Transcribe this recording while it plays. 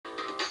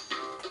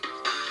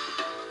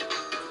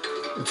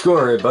What's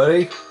going on,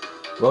 everybody?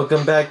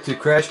 Welcome back to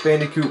Crash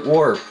Bandicoot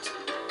Warped.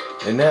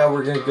 And now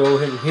we're gonna go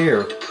in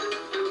here.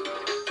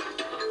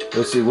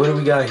 Let's see, what do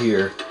we got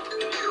here?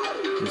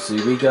 Let's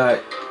see, we got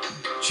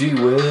Gee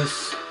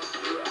Whiz,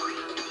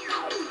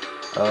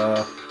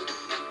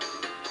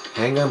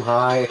 Hang 'em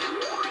High,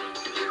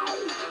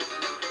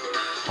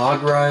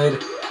 Hog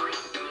Ride,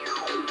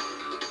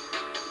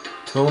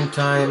 Tome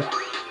Time,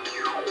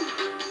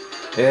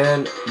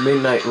 and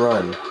Midnight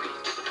Run.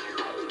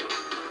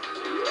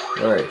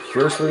 Alright,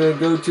 first we're gonna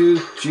go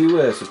to Gee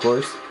Whiz, of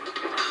course.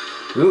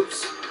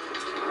 Oops.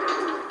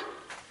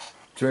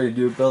 Tried to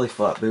do a belly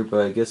flop there,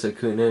 but I guess I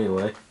couldn't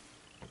anyway.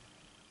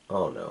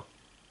 Oh no.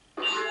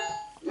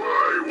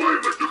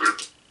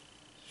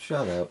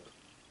 Shut up.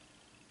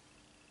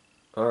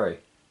 Alright.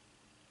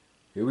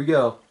 Here we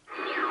go.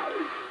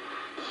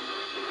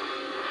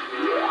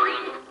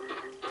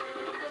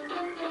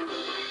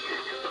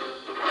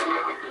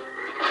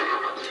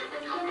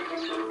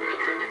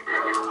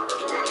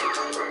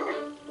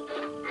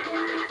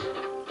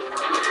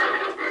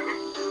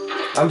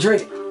 I'm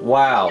trying.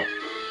 Wow.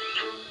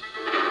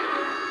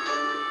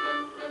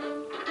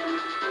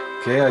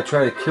 Okay, I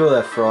try to kill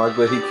that frog,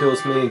 but he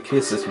kills me and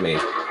kisses me.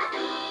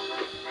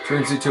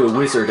 Turns into a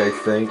wizard, I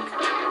think.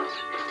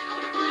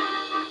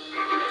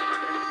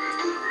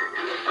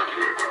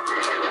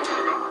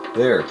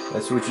 There,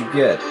 that's what you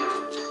get.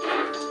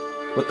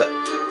 What the?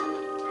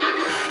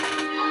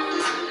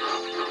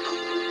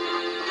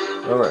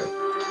 Alright.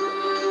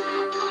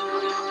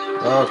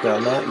 Oh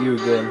god, not you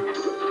again.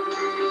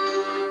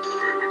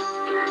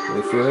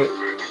 Wait for it.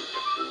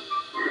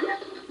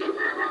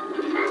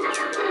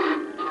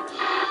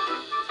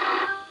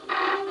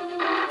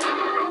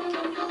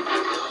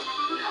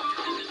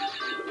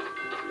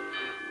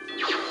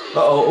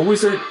 Uh-oh, a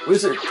wizard!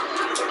 Wizard!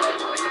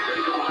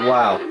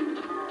 Wow.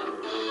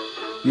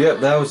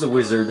 Yep, that was a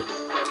wizard.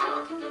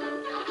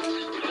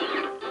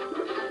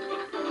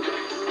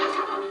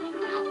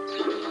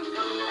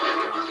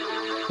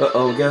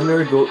 Uh-oh, got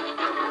another goat.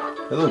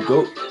 Hello,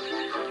 goat.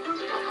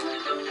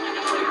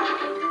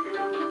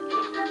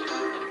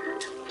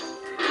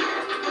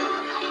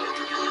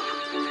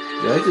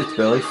 Did I just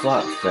belly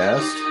flop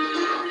fast?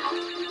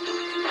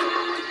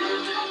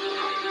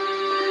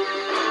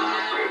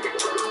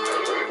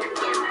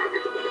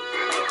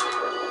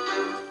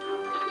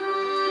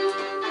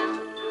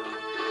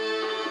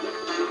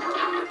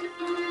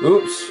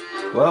 Oops.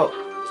 Well.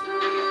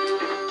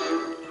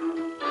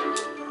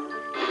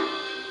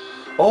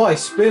 Oh, I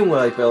spin when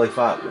I belly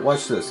flop.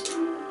 Watch this.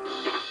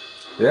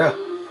 Yeah.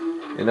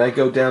 And I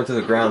go down to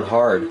the ground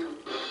hard.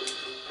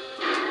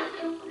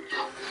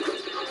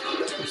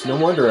 It's no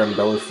wonder I'm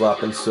belly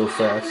flopping so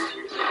fast.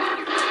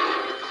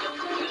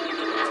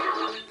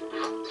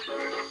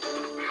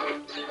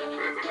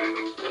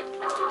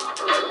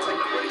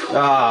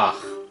 Ah.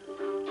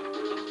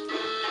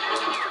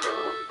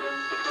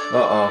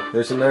 Uh-oh,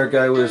 there's another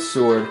guy with a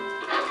sword.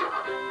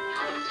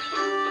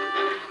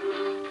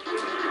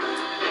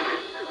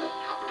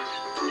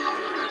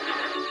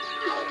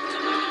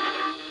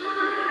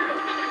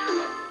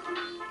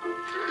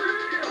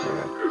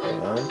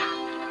 Hang on.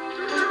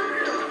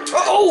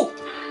 Uh-oh!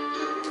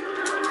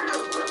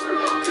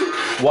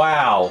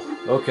 Wow,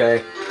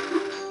 okay.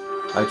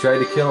 I tried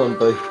to kill him,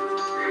 but...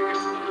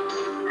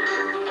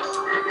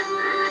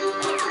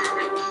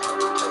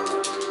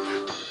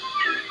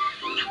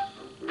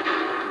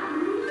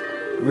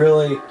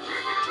 Really?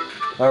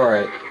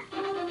 Alright.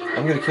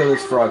 I'm gonna kill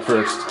this frog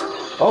first.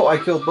 Oh, I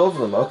killed both of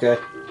them. Okay.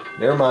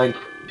 Never mind.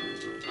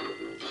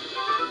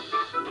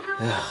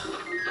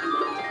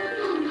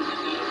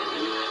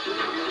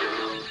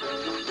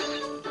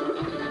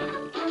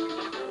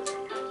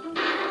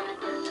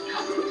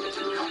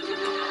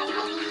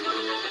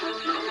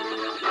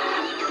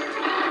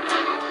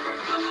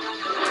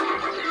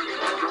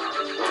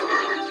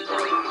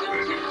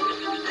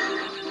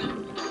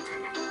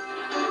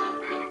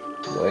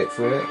 Wait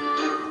for it.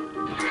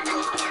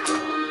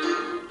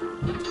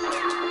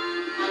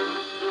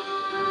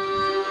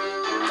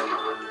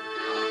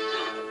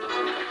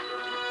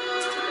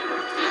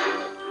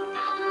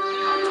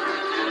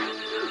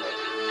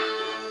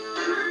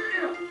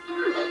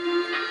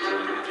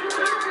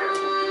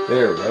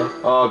 There we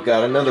go. Oh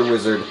god, another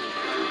wizard.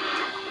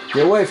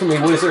 Get away from me,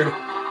 wizard! Look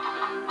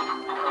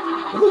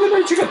at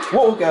my chicken!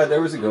 Whoa, god,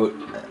 there was a goat.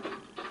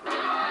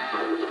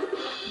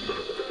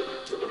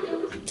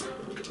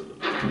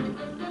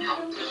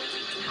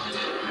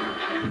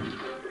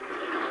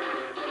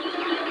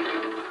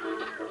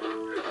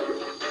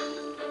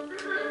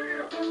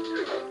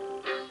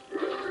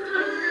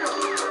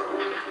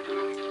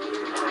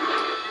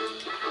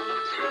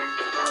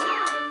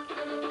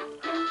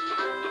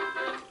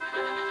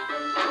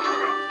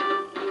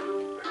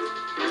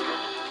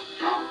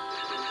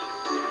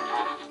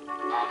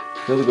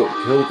 Kill the goat,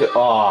 kill the goat.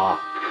 Aw.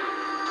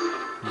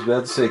 I was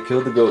about to say,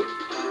 kill the goat.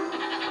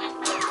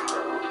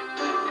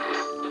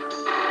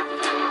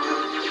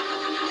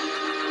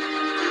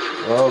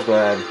 Oh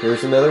god,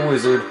 here's another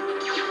wizard.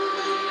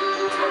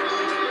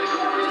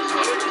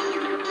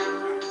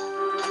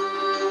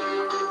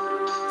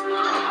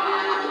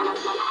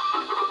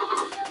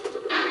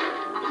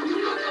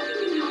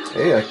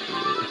 Hey, I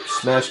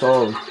smashed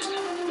all of them.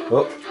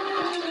 Oh.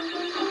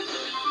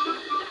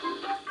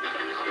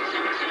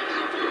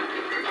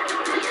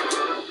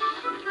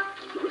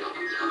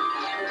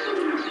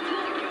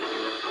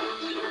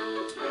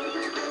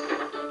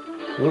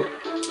 Oh.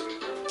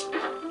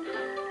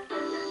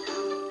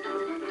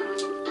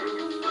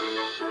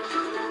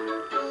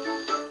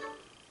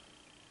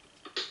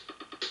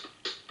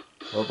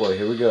 Oh boy,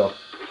 here we go.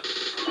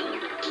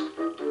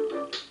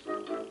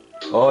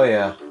 Oh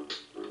yeah.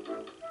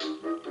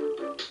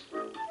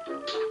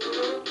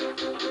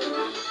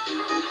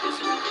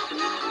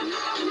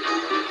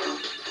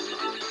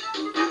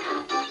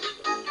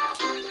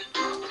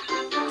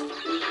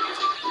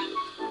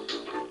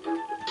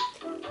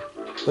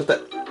 What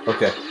the?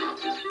 Okay.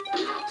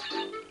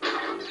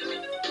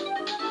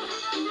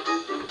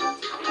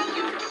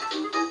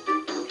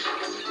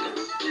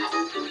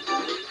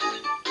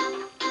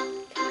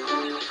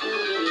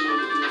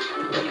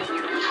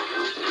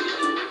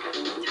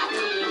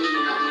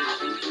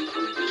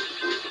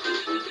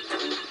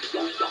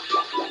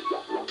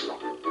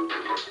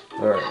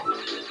 Alright.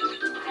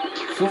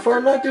 So far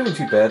I'm not doing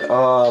too bad.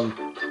 Oh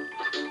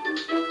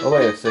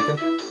wait a second.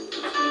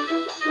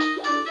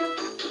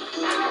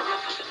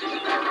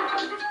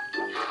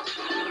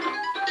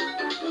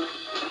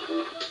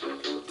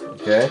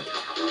 Okay.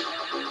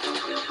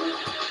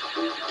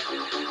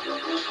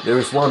 There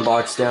was one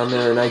box down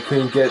there and I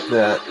couldn't get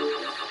that.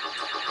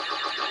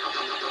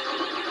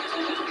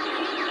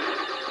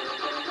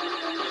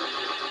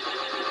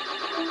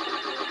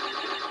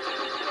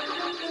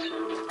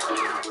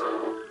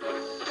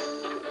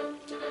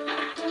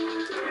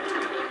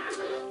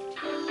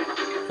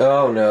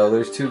 Oh no,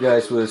 there's two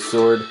guys with a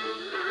sword.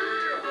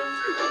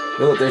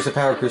 Oh, there's a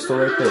power crystal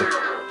right there.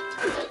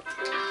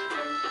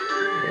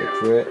 Wait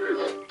for it.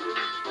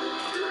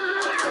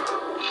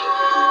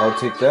 I'll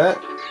take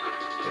that.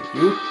 Thank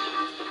you.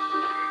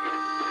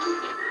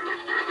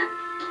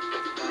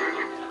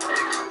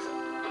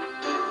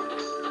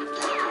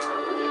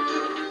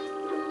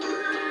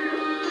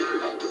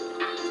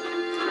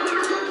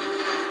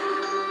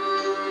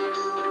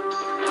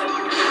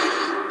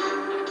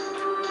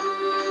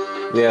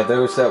 Yeah,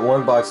 there was that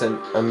one box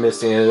I'm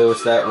missing, and there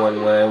was that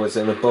one when I was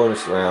in the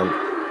bonus round.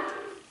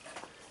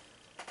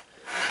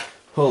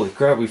 Holy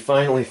crap, we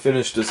finally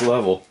finished this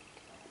level.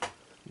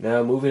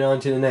 Now moving on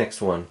to the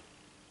next one.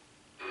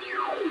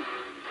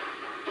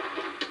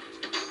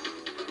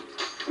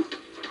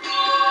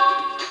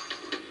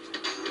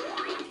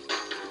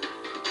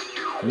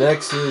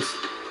 Next is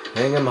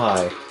Hang 'em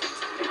High.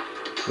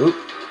 Oop.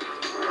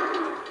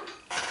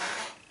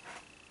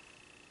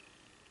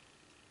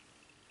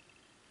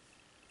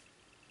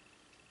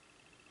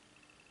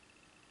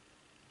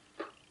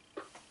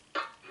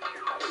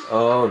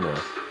 Oh no.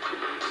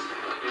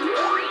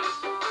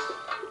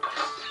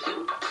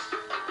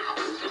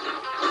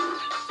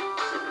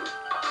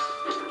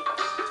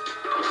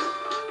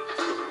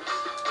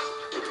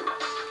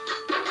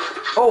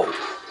 Oh!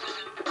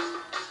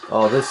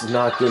 Oh, this is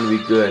not going to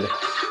be good.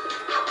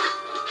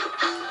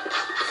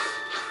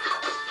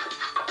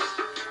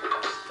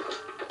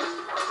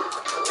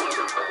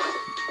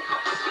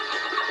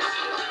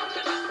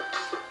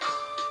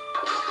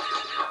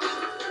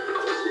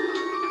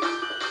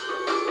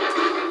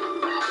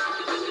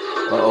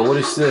 Uh-oh, what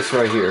is this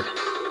right here?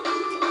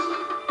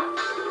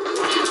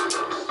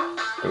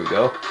 There we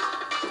go.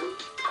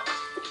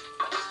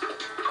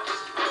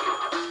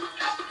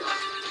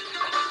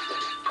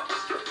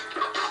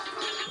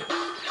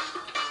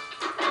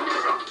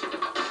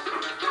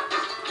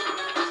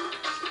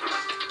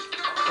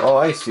 Oh,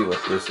 I see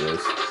what this is.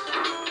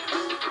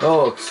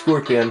 Oh,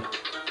 scorpion.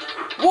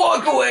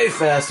 Walk away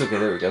fast! Okay,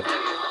 there we go.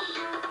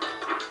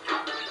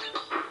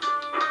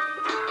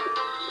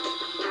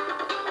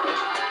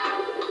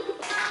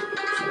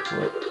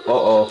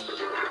 Uh-oh.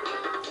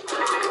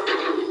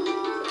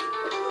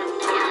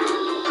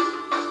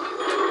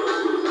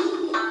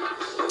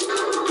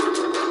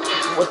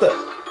 What the?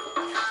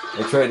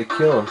 I tried to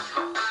kill him,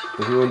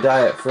 but he would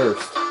die at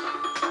first.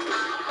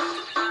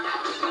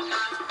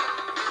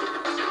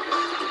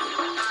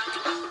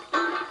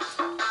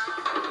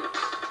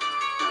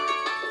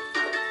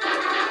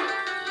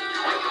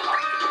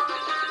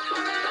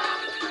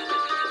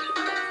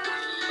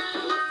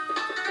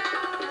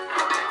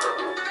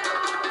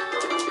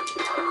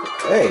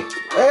 Hey!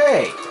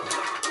 Hey!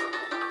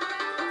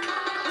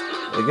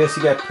 I guess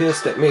he got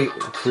pissed at me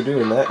for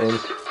doing that and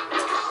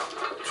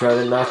tried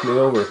to knock me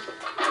over.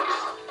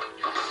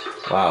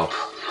 Wow.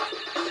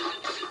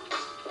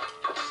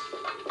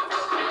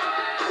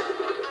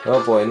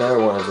 Oh boy, another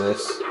one of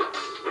this.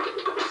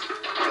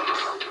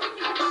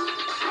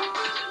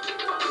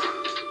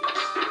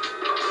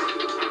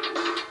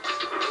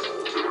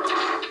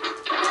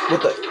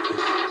 What the?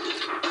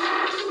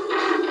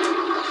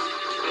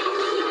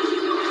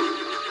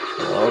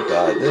 Oh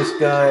god, this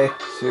guy,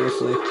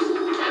 seriously?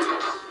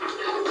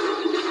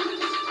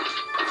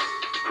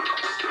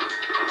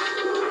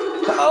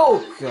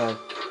 Oh god.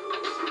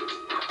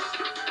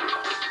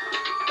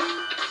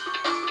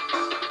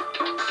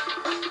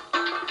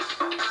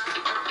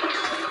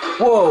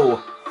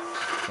 Whoa!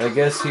 I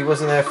guess he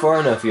wasn't that far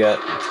enough yet.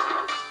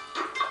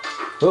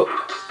 Oh!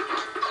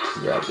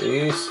 Grab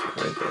these.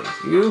 Right,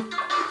 thank you.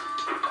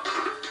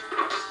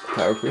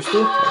 Power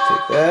crystal. I'll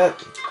take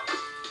that.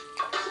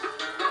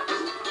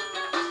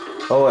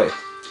 Oh, wait.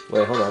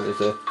 Wait, hold on.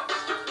 There's a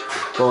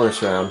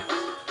bonus round.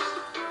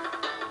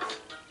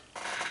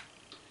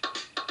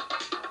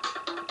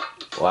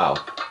 Wow.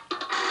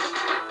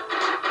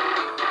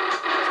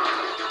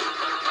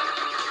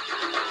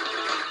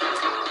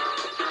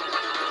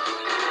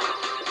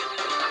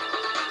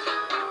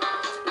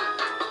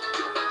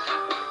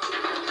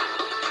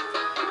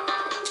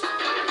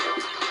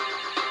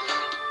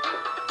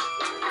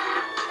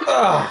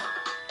 Ah!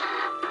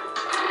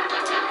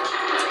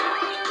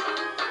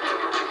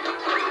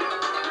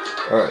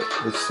 Alright,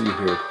 let's see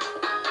here.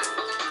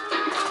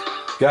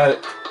 Got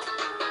it.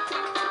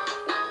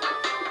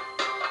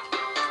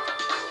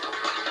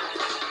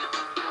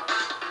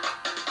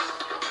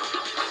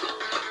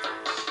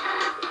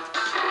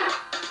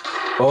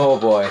 Oh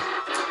boy.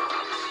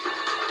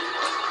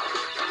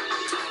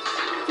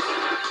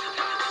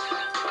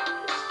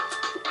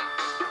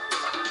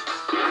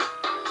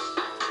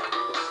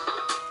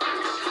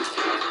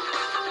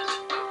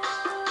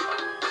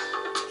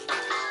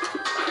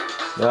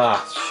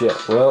 Ah,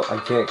 shit. Well, I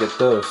can't get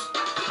those.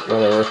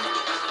 Whatever.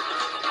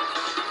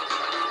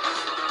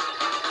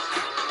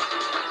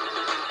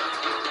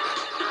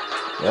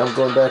 Now I'm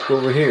going back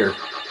over here.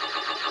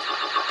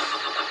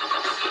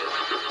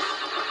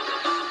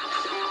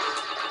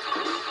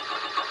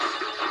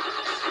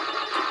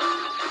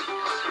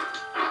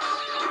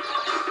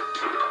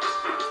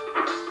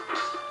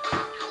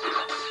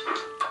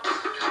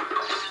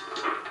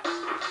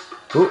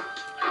 Ooh.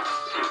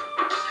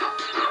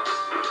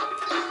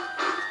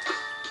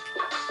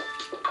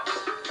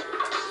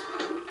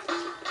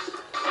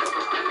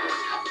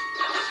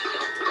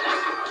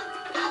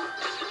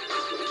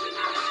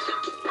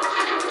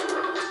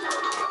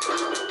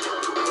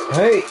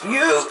 Hey,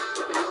 you!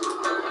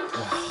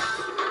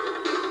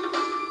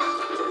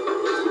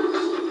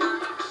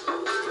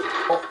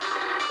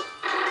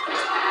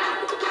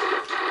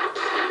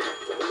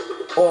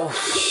 Oh,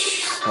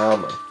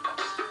 Salmon.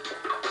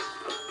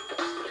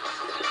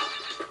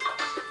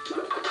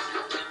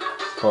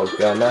 Oh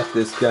god, not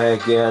this guy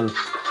again.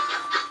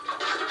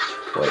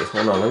 Wait,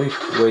 hold on, let me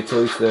wait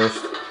till he's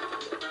finished.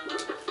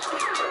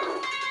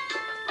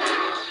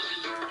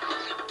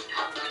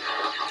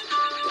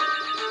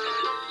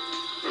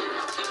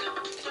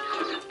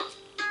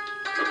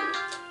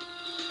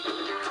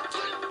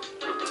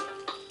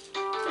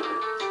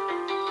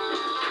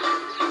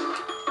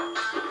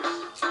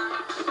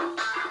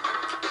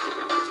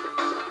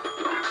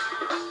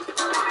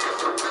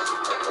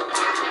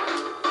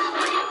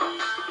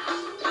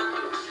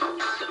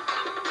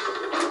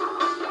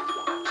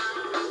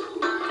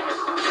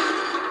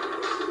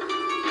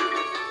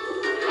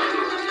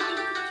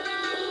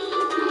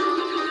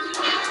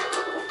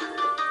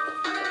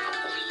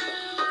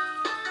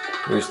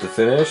 Here's the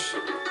finish.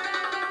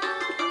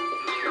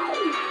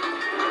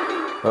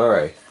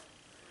 Alright.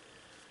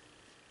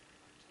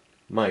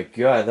 My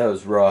god, that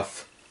was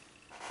rough.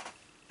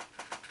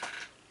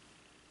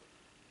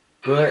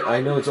 But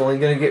I know it's only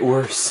gonna get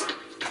worse.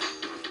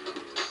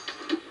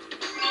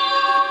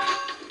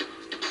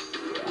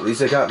 At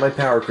least I got my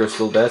power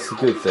crystal, that's the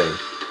good thing.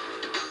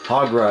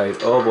 Hog ride.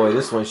 Oh boy,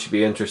 this one should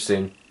be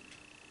interesting.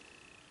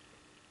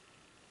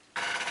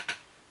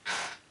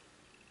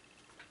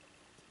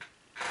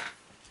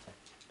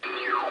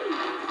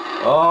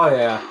 Oh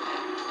yeah.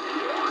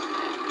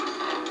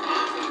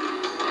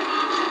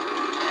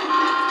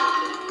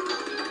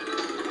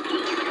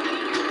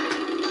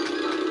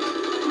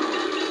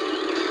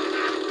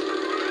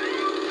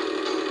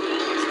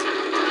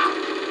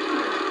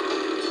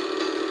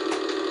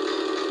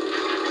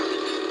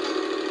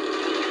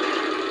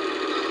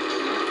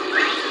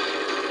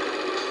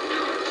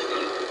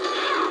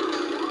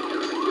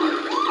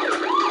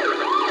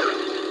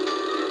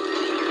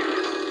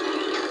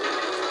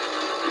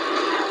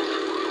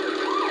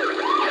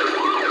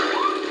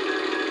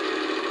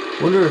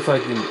 Wonder if I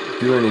can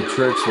do any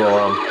tricks while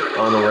I'm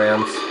on the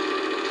ramps.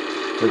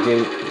 If I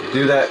can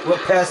do that.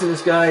 What, passing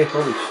this guy?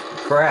 Holy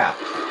crap.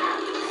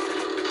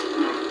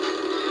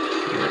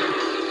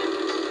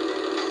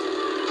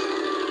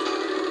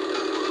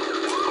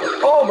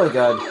 Oh my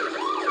god.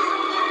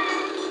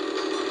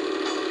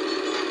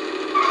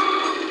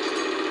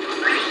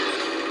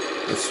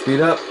 Let's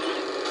speed up.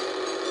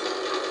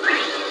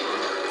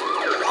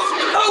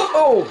 Oh!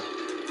 Oh!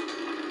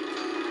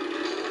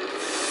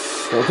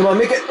 Oh, come on,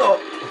 make it! Oh!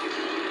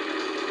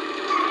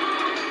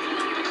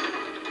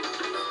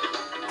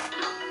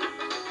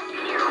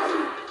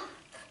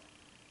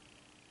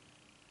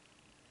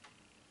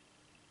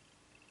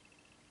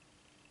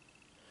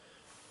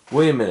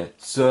 Wait a minute,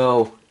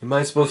 so am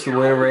I supposed to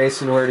win a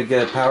race in order to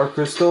get a power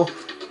crystal?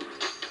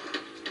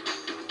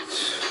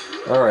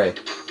 Alright,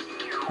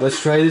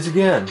 let's try this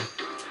again.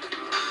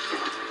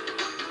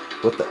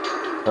 What the?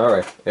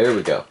 Alright, there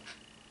we go.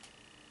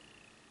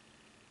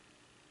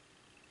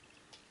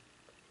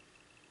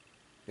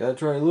 Gotta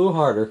try a little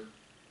harder.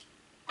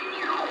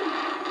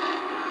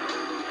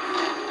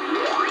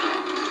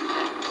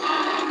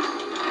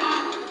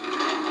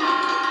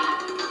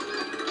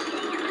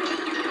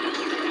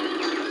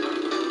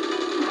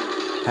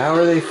 How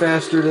are they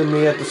faster than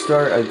me at the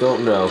start? I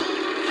don't know.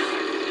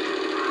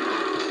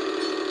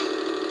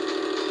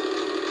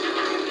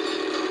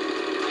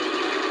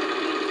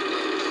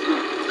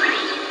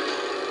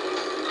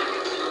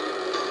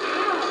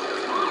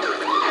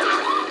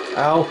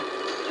 Ow.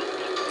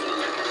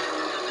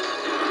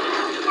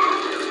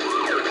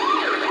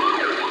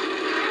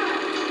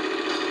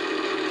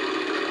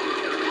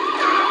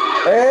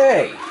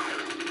 Hey!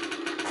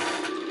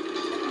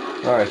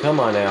 Alright,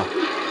 come on now.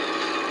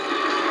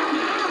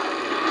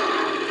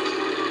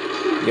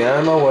 Get out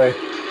of my way.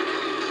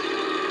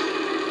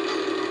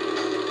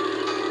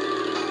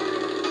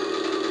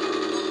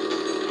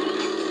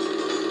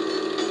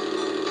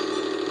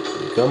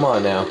 Come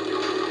on now.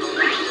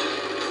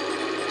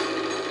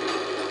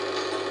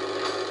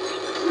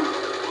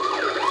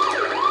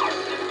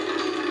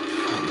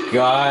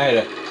 God,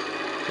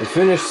 I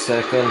finished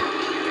second.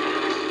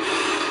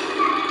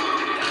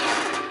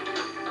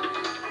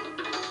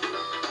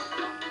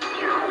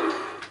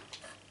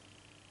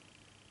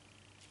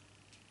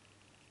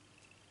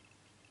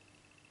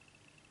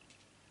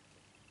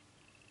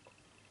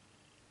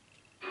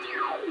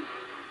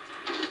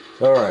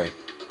 Alright.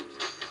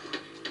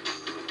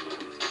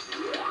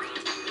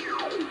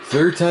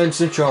 Third time's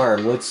the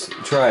charm. Let's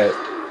try it.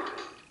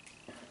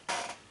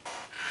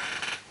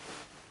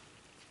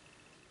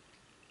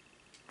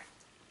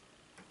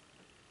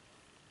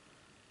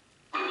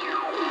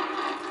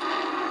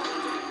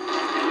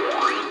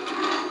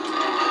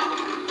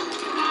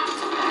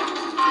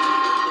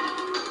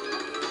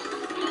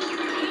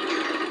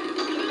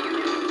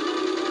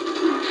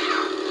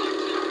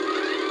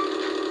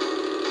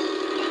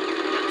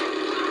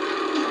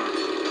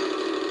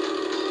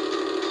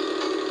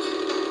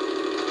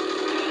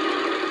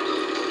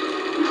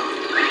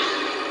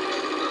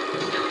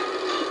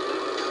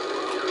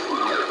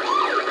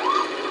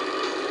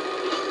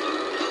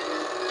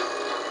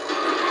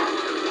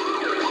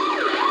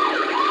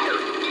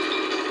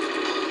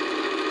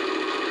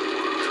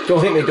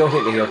 Don't hit me, don't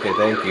hit me. Okay,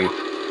 thank you.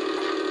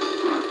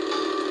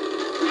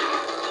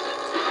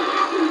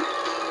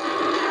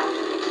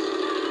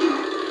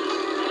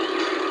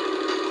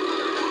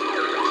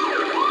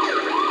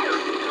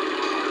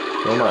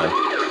 Come on.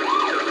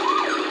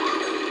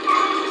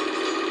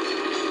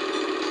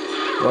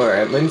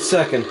 Alright, I'm in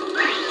second.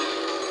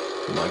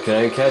 Come on, can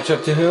I catch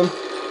up to him?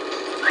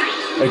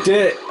 I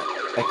did it!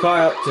 I caught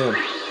up to him.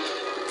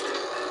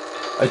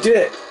 I did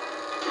it!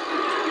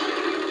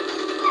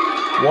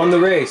 Won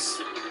the race.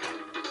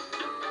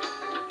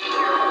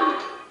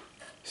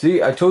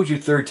 See, I told you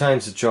third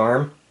time's the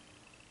charm.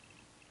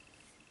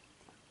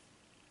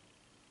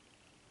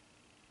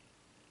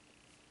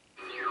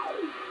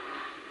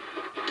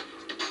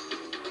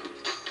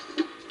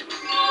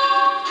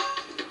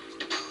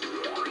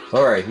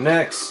 Alright,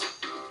 next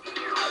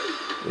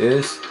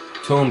is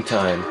Tome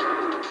Time.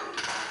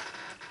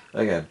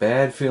 I got a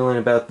bad feeling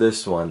about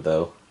this one,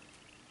 though.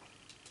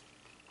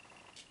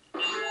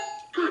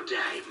 Good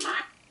day,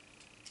 Matt.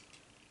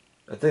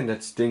 I think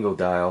that's Dingle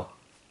Dial.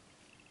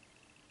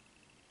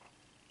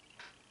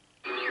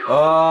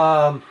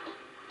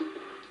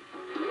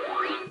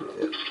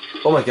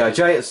 Oh my god,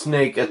 giant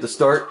snake at the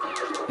start.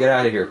 Get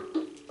out of here.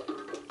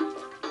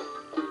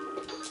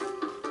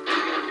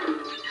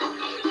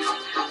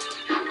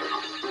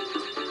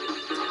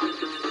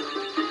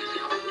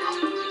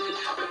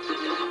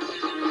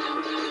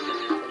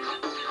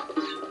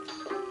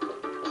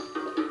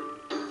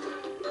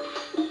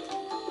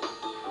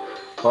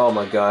 Oh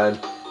my god.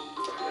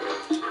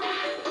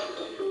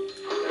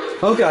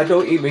 Oh god,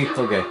 don't eat me.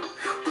 Okay.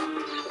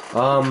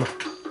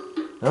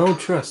 I don't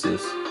trust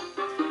this.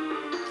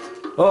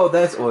 Oh,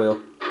 that's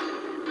oil.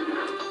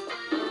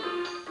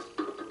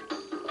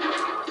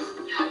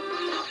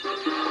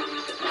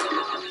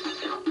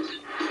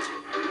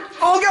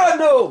 Oh god,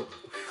 no!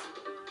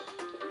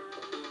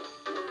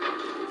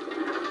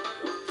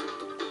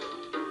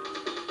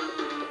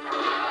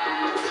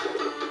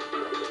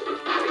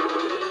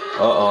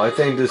 Uh-oh, I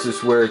think this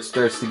is where it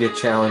starts to get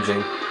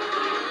challenging.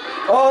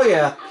 Oh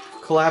yeah!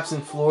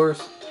 Collapsing floors.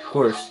 Of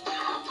course.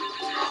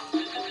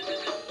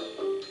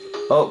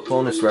 Oh,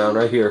 bonus round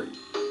right here.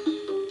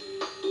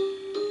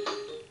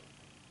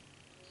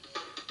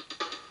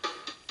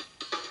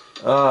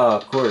 Ah,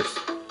 of course.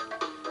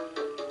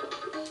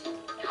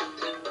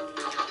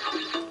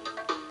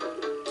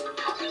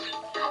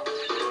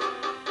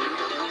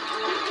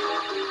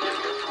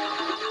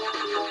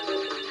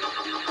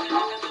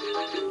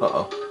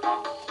 Uh-oh.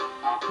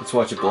 Let's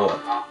watch it blow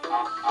up.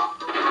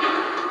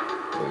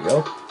 There we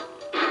go.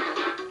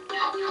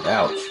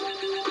 Ouch.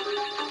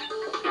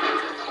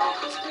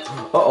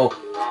 Uh-oh.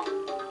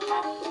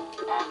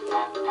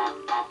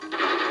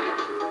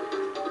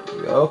 There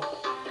we go.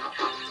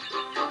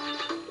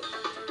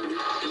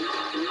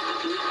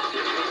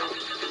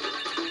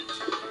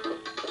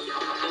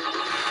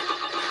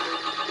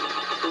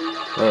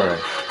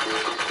 Alright.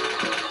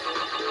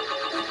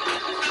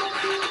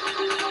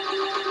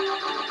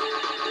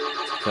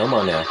 Come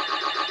on now.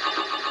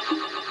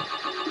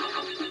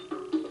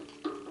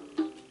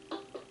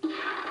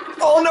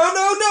 Oh, no,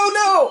 no, no,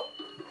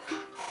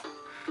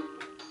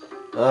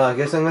 no! I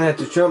guess I'm gonna have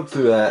to jump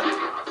through that.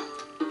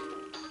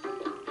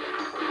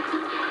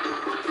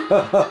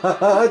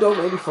 Don't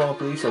make me fall,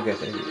 please. Okay,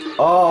 thank you.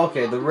 Oh,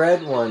 okay, the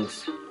red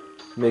ones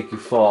make you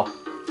fall.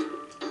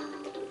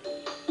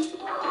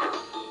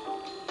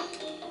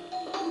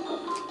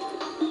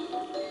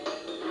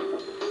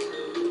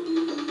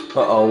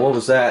 Uh-oh, what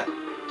was that?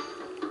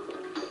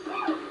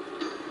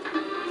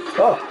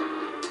 Oh!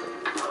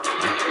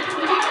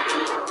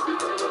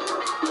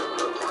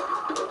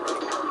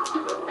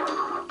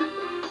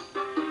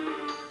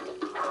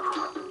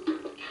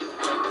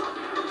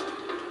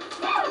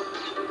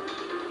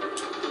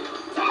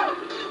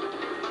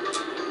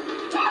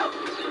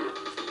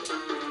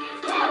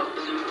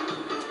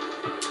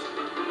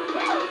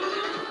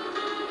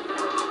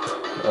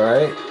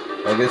 Alright,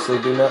 I guess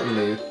they do nothing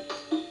to you.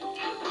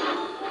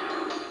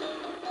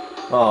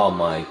 Oh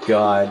my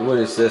god, what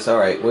is this?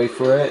 Alright, wait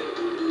for it.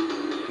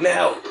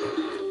 Now!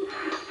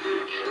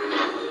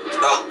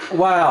 Oh,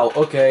 wow,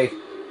 okay.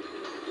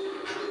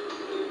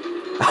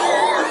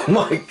 Oh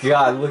my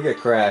god, look at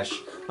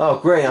Crash. Oh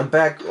great, I'm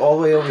back all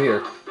the way over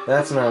here.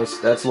 That's nice,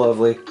 that's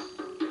lovely.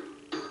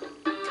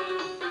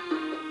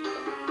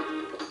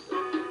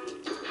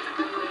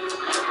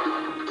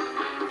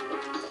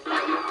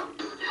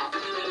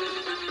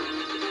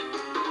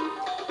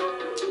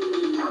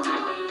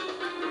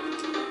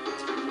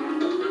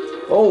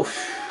 Oh,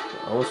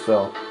 I almost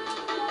fell.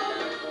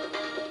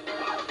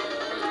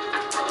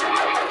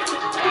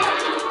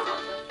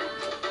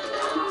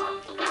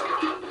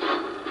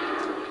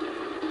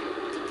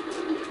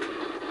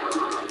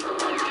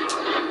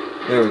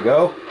 There we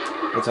go.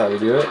 That's how we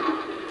do it.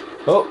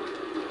 Oh!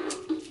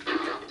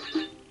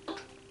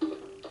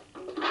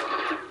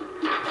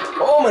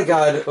 Oh my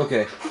god!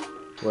 Okay.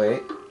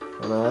 Wait.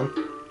 Hold on.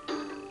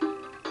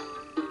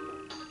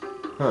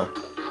 Huh.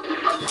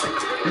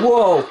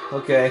 Whoa!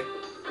 Okay.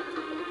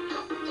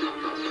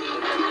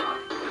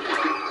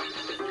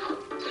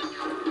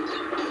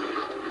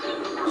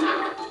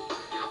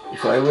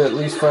 If I would at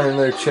least find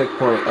another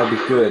checkpoint, I'll be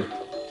good.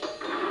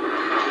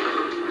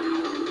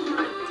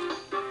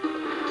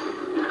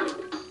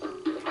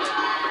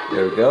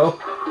 There we go.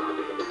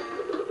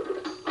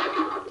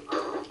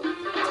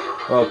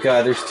 Oh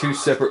god, there's two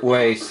separate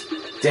ways.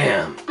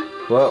 Damn.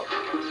 Well.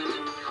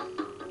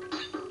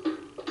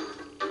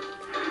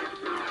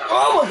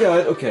 Oh my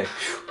god, okay.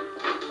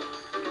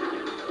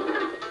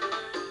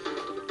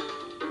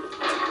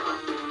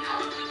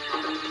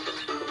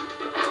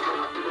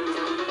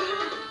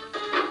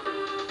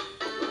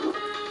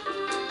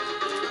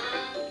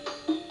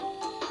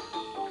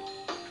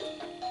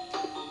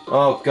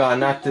 Oh god,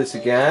 not this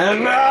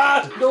again.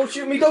 Ah! Don't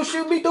shoot me, don't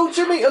shoot me, don't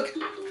shoot me! Okay.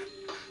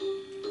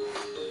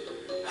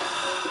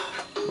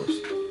 Of course.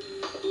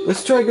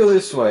 Let's try to go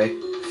this way.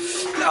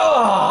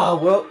 Ah,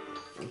 well.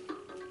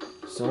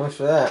 So much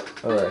for that.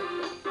 Alright.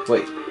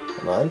 Wait,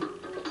 come on.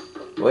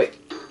 Wait.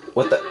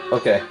 What the?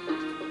 Okay.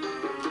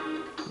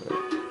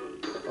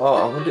 Oh,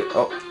 I'm gonna do.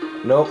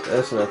 Oh, nope,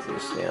 that's nothing to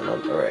stand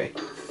on. Alright.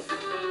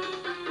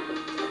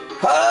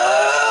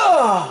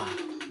 Ah!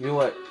 You know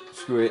what?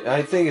 Screw it.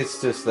 I think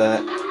it's just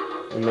that.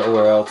 And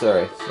nowhere else.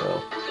 Alright,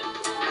 so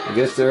I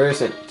guess there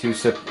isn't two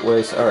separate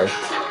ways. Alright.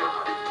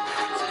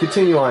 Let's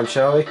continue on,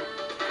 shall we?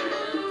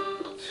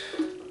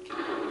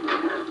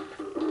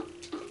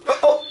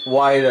 Oh!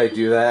 Why did I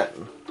do that?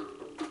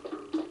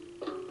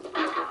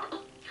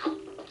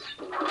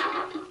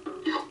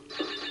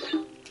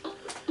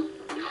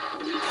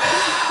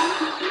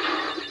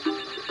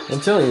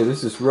 I'm telling you,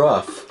 this is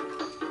rough.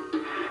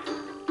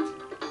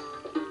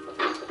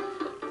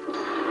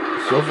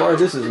 So far,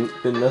 this has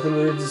been nothing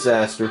but a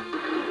disaster.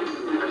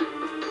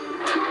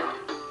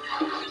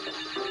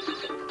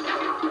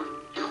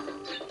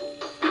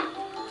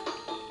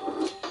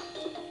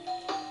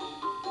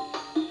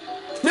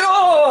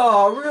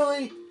 No,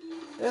 really?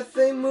 That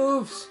thing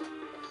moves.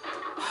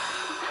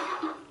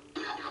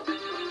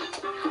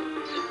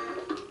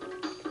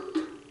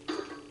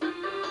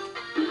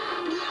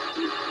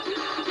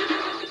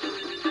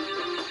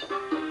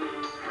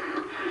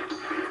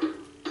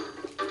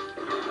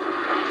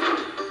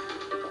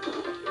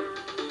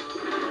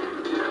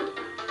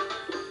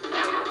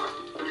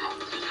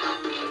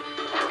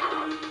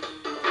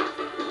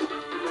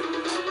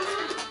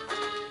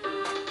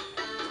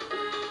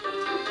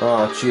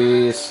 Oh,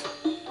 jeez.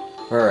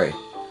 Alright.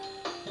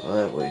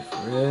 Wait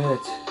for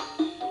it.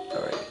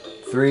 Alright.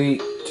 3,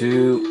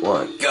 2,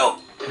 1, go!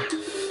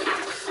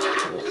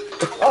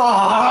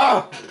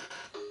 Ah!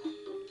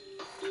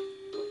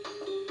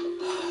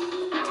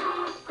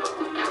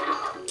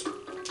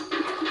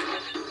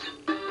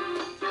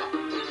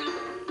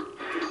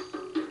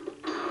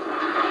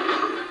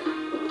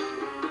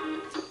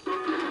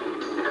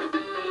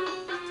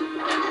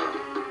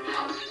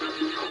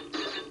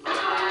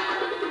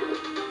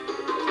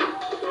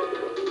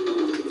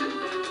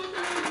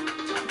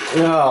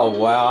 Oh,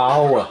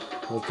 wow.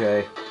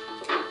 Okay.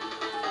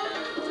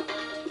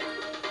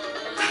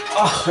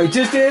 Oh, I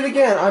just did it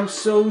again. I'm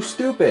so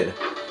stupid.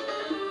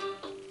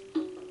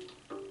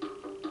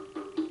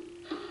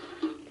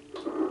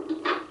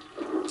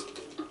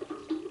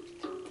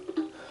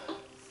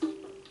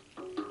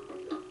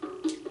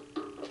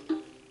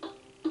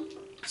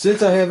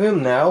 Since I have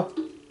him now.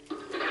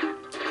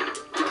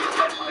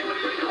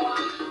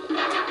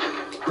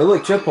 Oh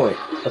look, checkpoint.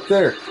 Up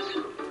there.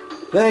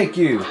 Thank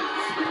you.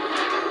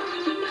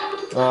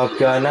 Oh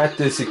god, not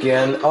this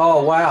again.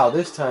 Oh wow,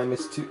 this time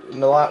it's a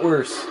lot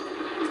worse.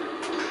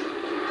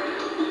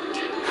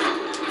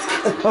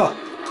 Oh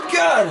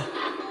god!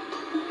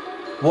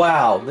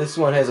 Wow, this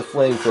one has a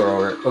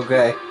flamethrower.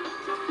 Okay.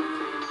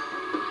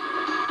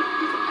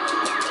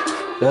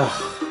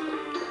 Ugh.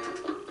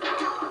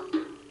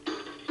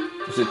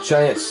 There's a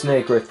giant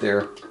snake right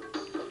there.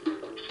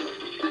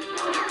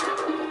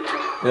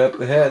 And up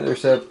ahead,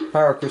 there's a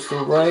power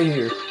crystal right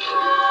here.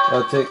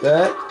 I'll take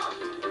that.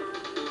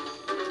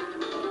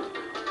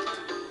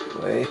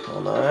 Wait,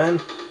 hold on.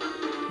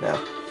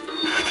 Now.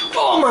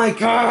 Oh my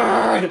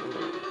god!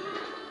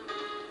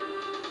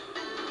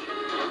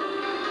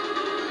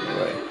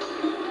 Anyway.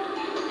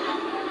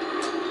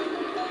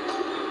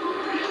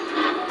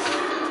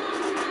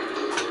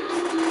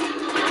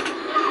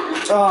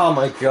 Oh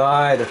my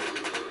god.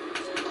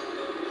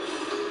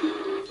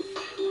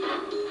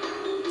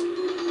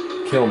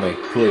 Kill me,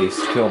 please,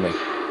 kill me.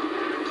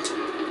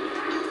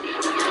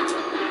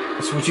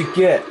 That's what you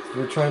get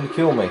for trying to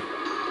kill me.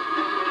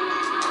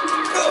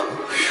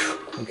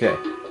 Okay.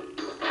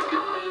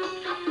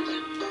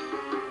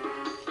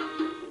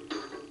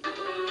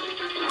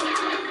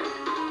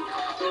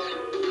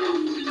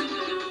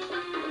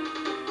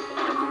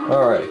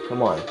 Alright,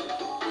 come on.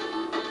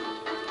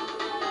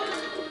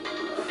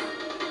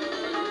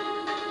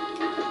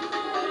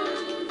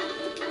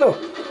 Oh!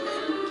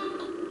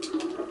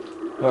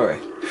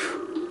 Alright.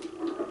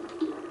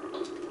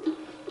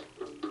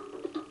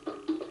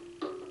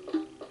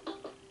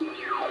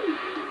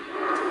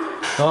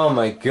 Oh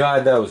my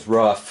god, that was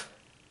rough.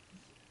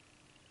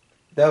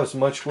 That was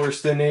much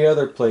worse than the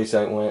other place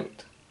I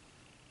went.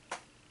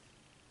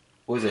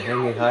 Was it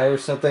Hanging High or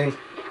something?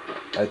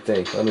 I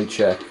think. Let me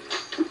check.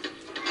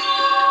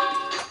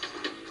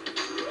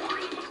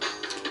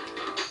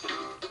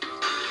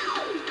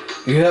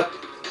 Yep,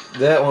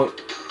 that one.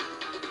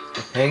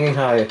 Hanging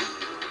High.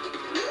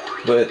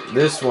 But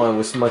this one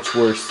was much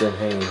worse than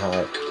Hanging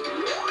High.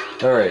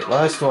 Alright,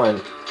 last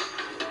one.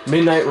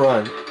 Midnight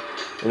Run.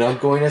 And I'm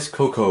going as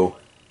Coco.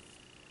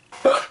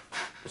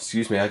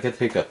 Excuse me, I get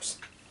hiccups.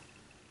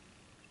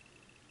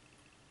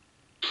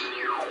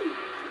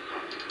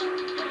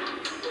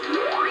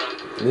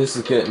 This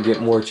is going to get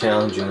more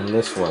challenging than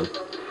this one.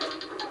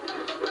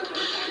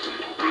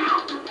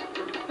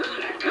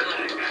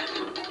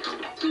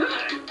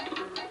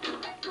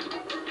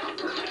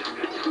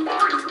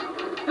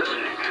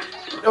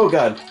 Oh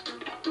god.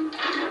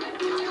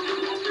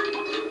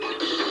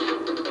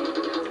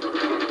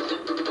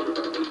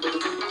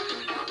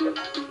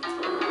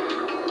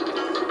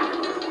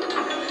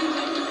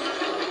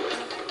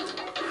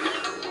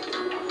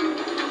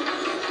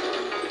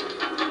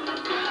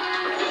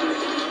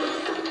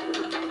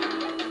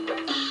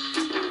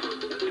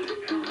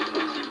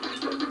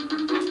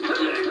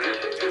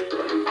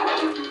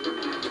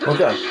 Oh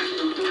god.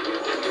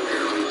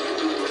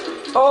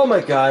 Oh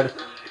my god.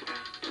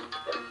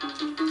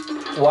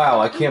 Wow,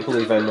 I can't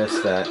believe I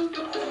missed that.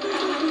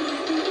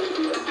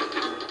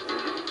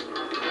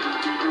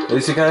 At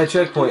least I got a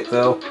checkpoint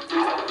though.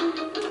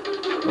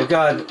 Oh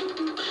god.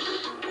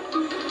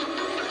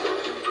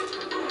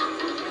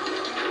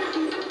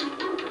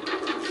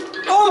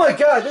 Oh my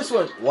god, this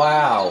one.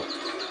 Wow.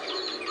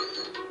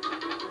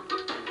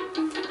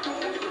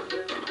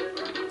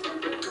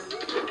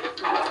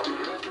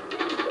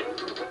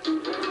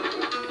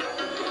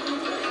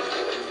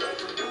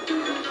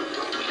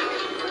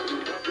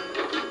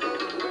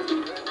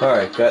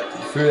 Alright, got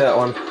through that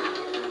one.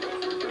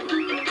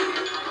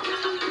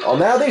 Oh,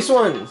 now these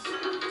ones!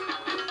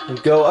 And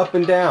go up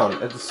and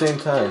down at the same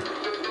time.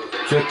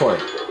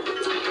 Checkpoint.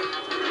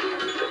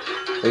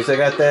 At least I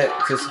got that,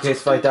 just in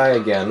case if I die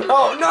again.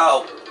 Oh,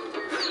 no!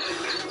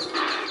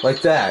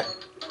 Like that.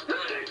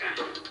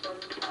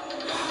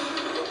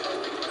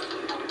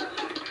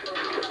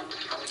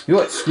 You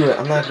know what? Screw it.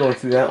 I'm not going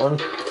through that one.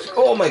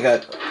 Oh my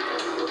god.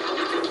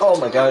 Oh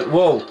my god.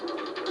 Whoa.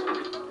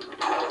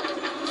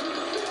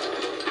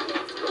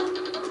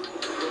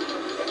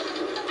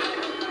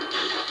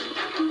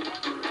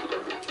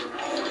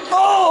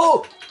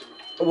 Oh!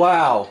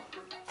 Wow.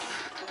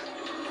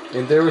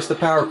 And there was the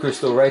power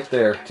crystal right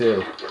there,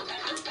 too.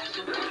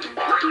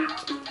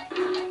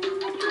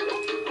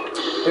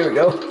 There we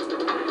go.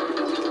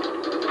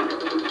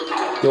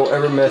 Don't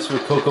ever mess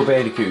with Coco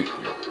Bandicoot.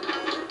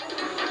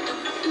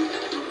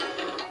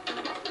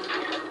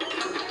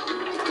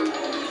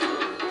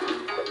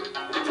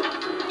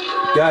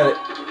 Got it.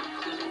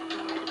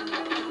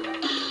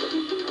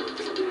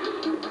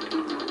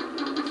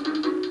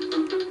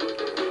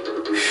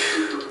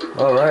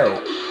 All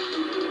right.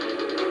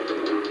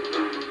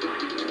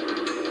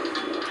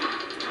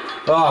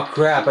 Oh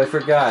crap, I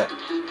forgot.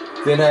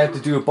 Then I have to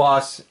do a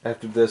boss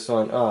after this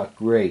one. Oh,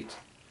 great.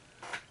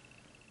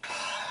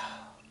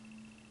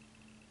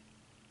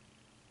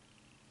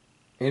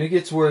 And it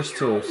gets worse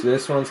too, so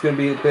this one's gonna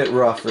be a bit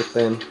rougher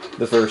than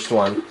the first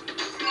one.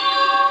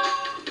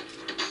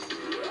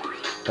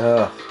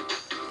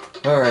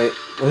 Alright,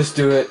 let's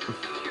do it.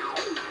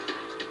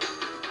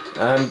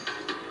 I'm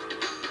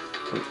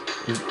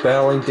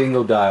battling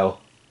Dingodile.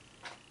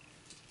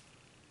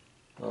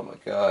 Oh my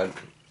god.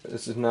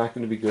 This is not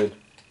gonna be good.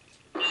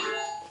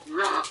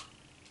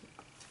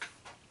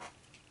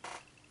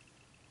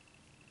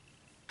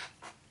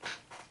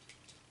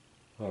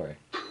 Alright.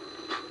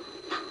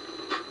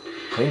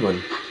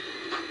 Penguin.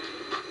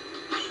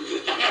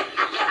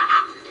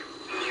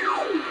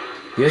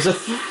 He has a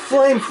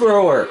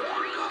flamethrower!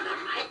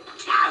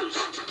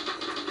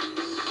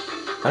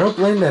 I don't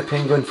blame that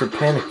penguin for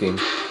panicking.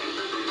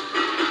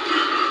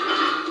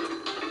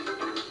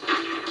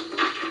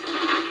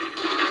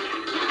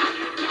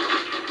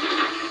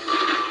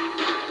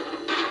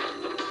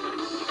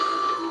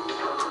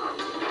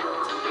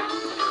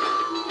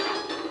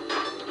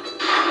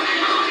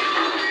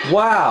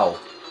 Wow!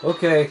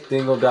 Okay,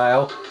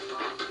 Dingodile.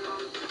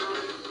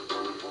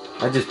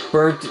 I just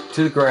burnt it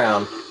to the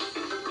ground.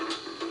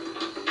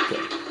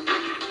 Okay.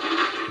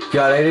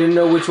 God, I didn't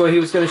know which way he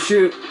was gonna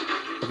shoot.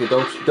 Okay,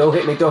 don't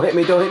hit me, don't hit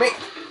me, don't hit me!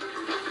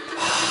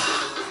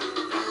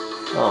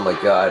 Oh my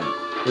god.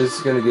 This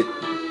is gonna get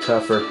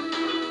tougher.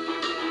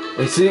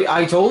 And see,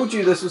 I told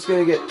you this was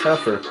gonna get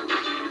tougher.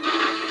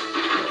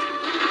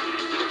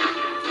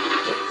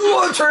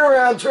 Whoa, turn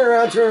around, turn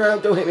around, turn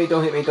around! Don't hit me,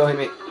 don't hit me, don't hit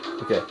me.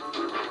 Okay.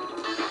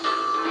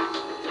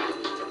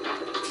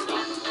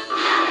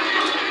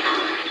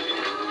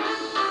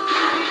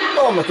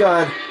 Oh my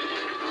god.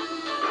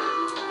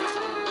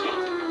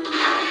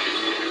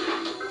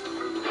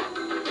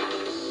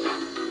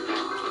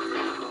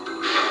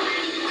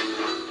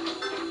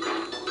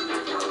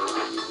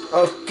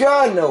 Oh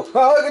god, no.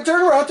 Oh,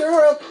 turn around, turn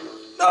around.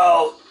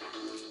 No.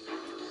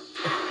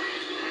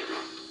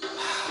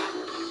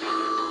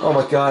 Oh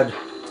my god.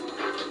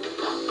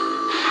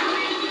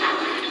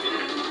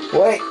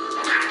 Wait.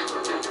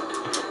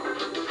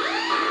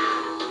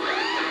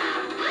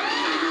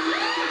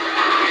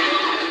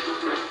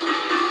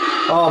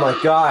 Oh my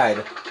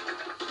god.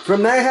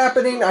 From that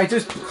happening, I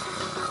just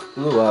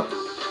blew up.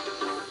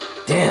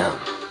 Damn.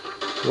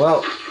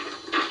 Well.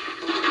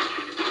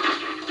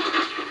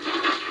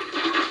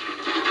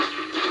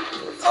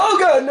 Oh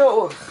god,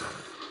 no.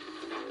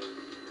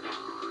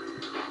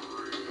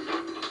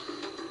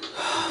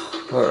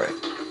 Alright.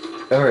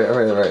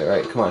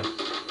 Alright. Come on.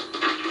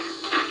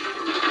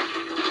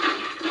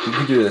 You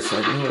can do this.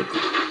 I know it.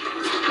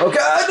 Oh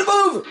god,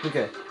 move!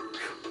 Okay.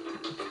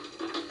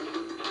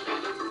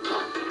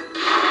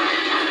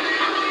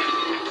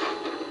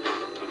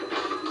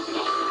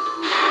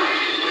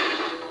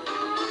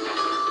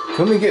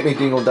 Come and get me,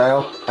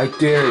 Dingodile. I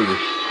dare you.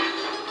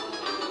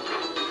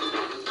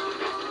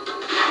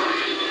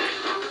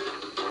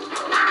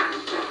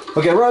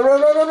 Okay, run!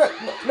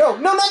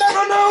 No!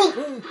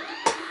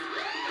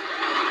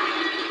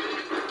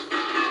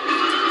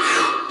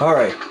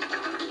 Alright.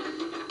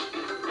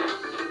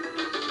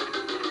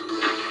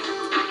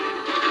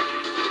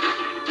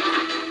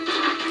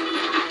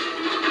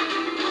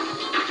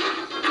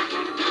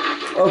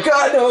 Oh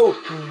god, no!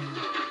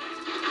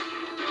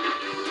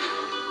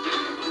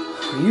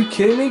 Are you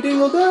kidding me,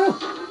 Dingodile?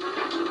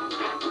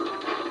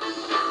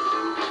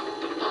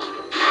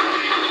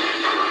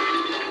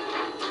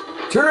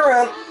 Turn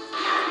around!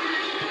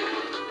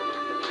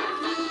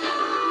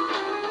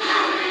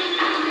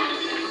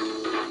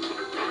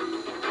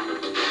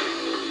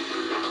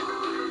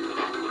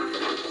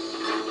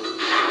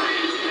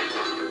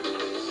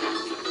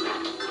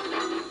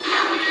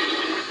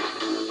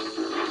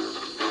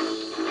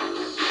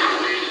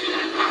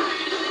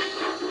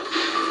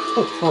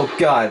 Oh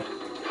god.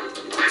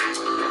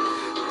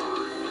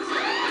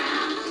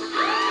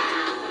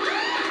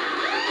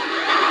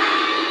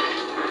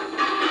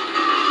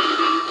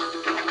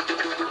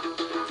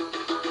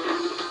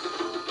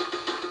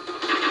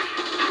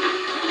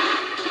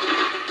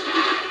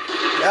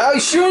 Oh,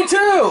 he's shooting too!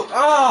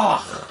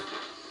 Oh!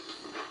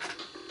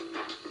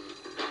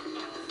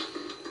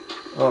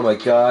 Oh my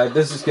god,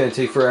 this is gonna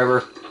take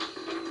forever.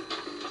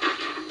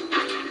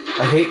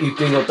 I hate you,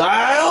 Dingodile!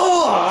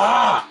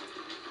 Ah!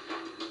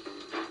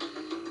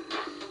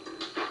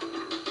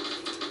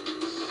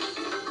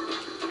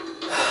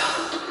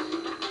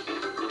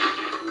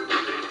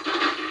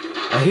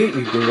 I hate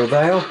you,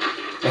 Dingodile.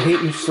 I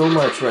hate you so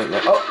much right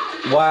now.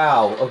 Oh,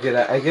 wow. Okay,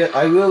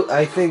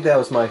 I think that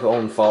was my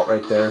own fault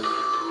right there.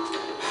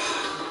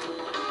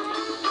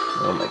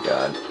 Oh my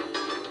god.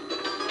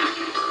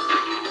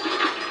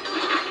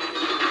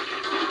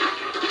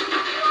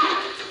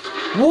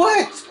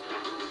 What?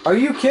 Are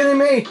you kidding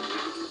me?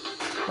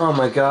 Oh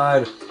my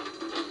god.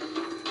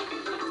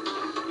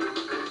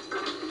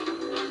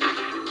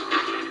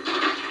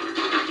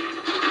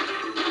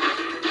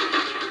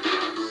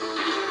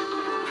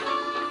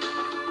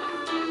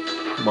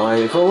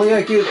 If only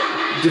I could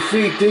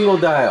Defeat Dingle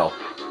Dial.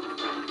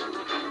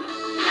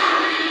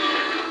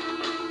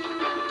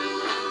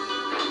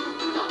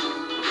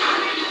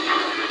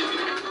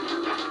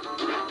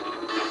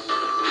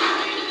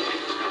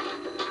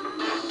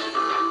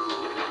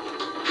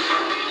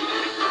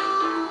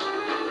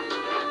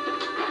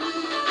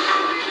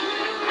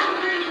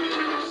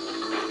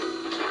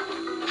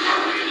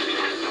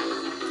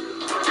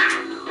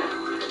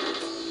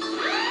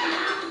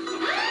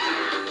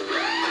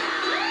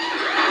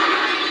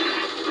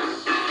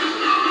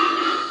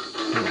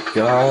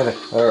 God.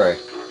 Alright.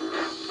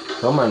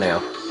 Come on now.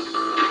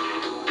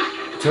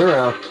 Turn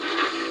around.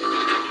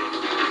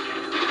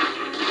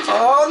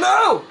 Oh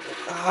no!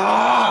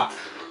 Ah!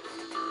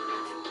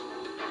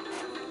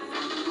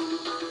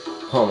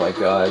 Oh my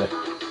god.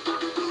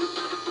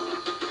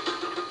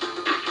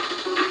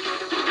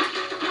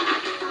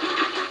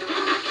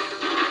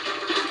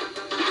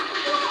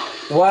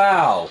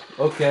 Wow.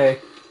 Okay.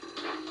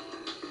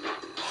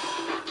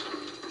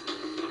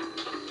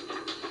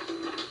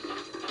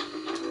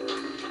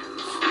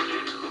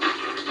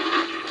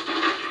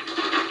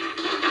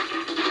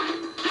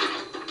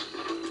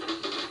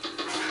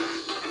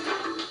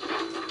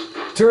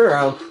 Turn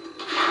around.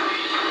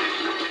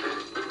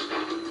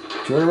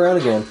 Turn around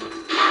again.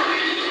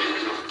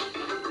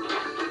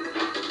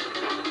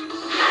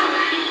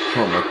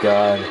 Oh my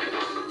god.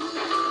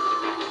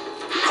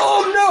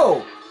 Oh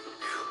no!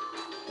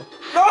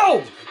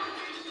 No!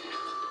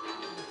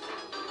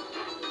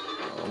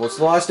 Almost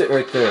lost it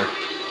right there.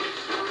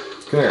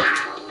 Come here.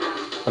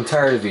 I'm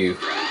tired of you.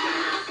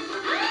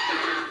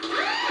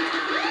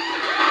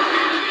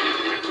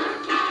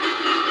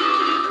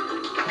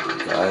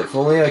 God, if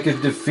only I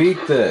could defeat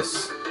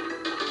this.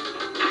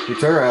 You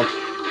turn around.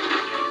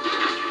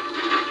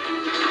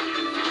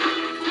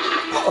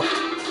 Oh.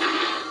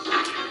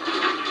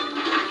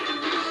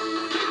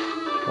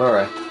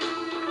 Alright.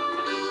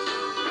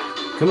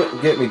 Come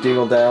on, get me,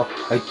 Dingle Dial.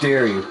 I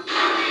dare you.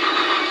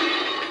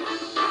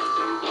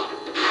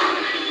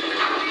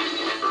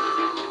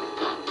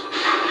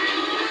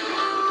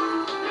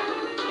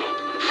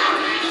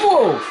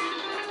 Whoa!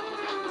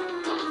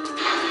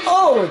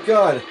 Oh my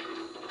god!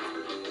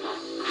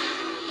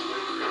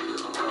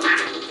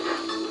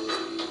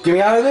 Get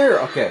me out of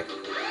there? Okay.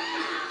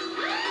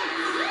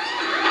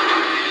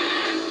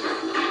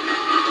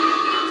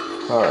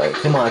 Alright,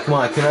 come on, come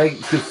on. Can I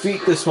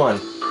defeat this one?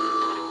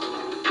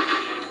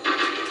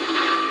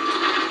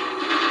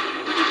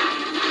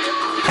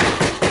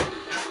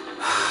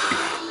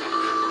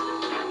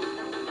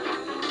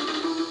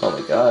 Oh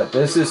my god,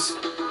 this is...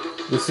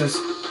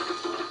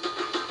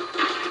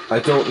 I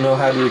don't know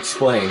how to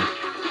explain.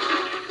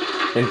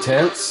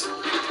 Intense?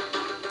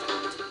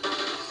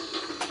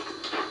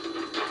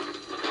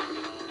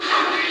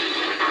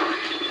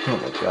 Oh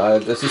my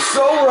god, this is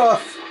so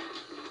rough!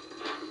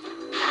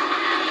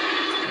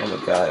 Oh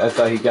my god, I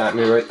thought he got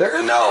me right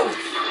there. No!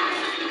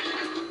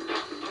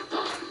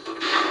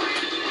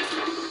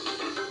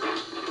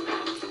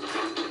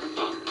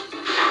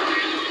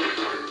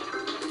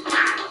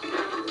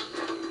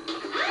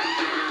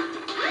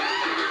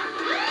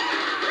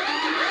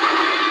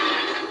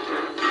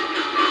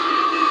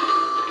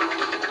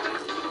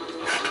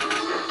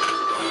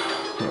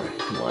 Alright,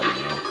 come on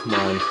now, come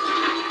on.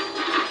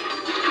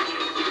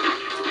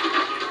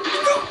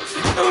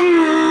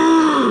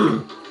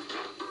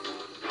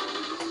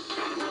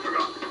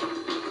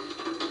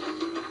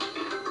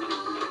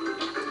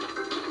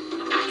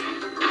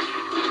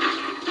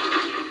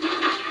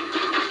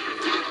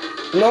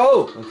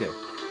 No! Okay.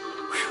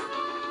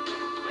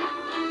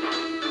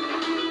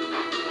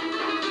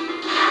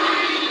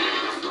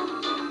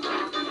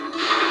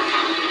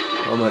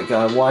 Oh my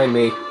god, why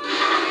me?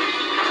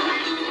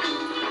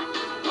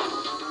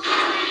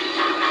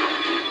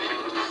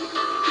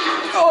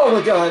 Oh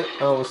my god!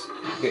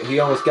 He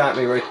almost got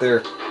me right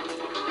there.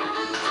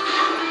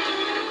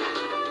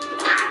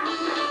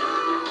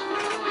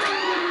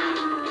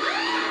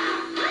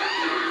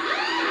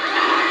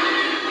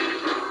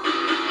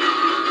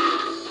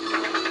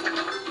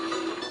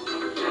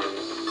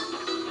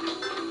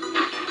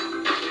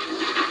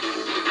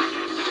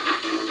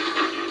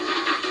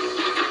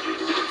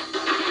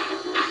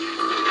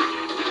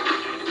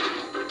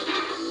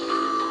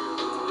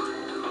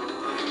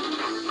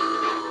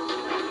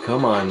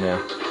 Come on now.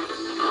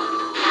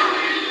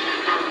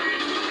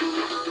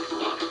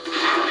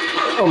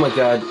 Oh my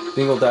god,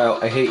 Dingle Dial,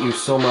 I hate you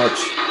so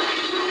much.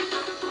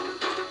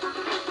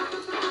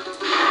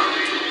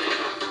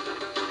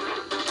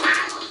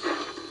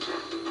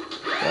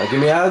 Get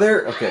me out of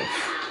there? Okay.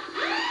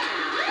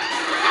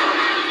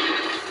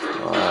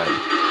 Alright.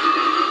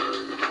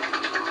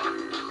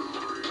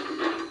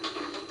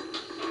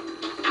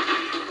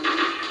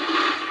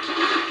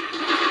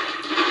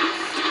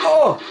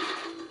 Oh!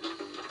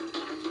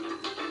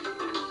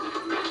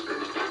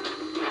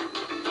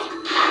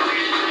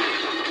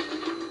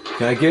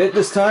 Can I get it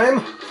this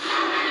time?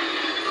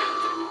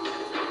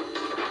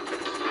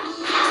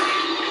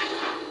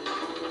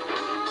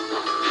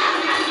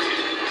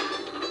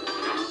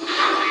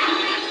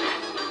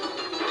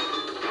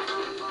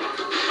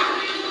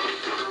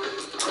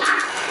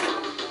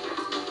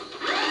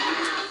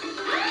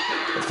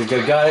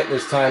 think I got it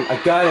this time.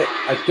 I got it.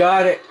 I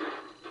got it.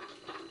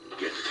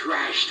 You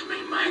thrashed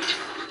me, mate.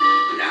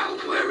 No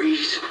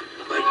worries,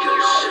 but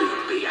you'll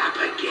soon be up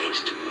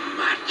against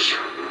much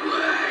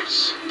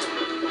worse.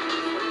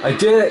 I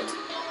did it.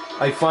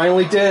 I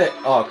finally did it.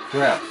 Oh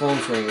crap,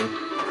 phone's ringing.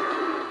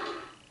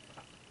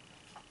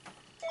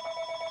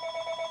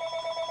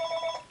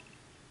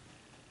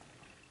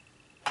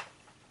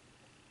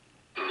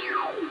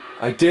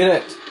 I did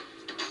it.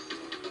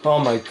 Oh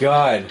my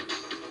god.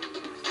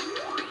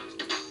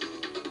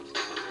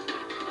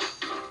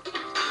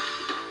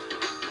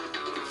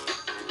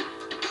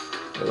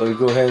 Let me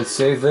go ahead and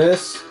save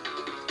this.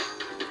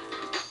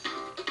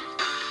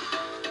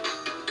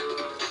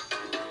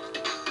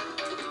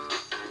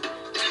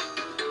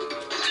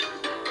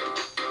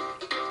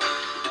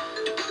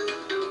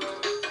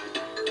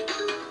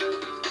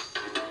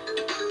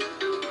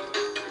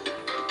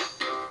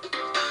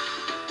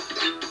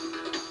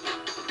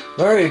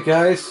 Alright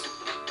guys,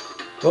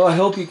 well I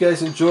hope you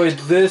guys enjoyed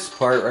this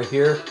part right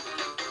here.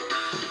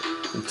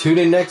 Tune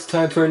in next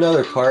time for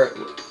another part.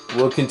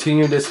 We'll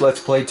continue this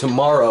Let's Play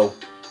tomorrow.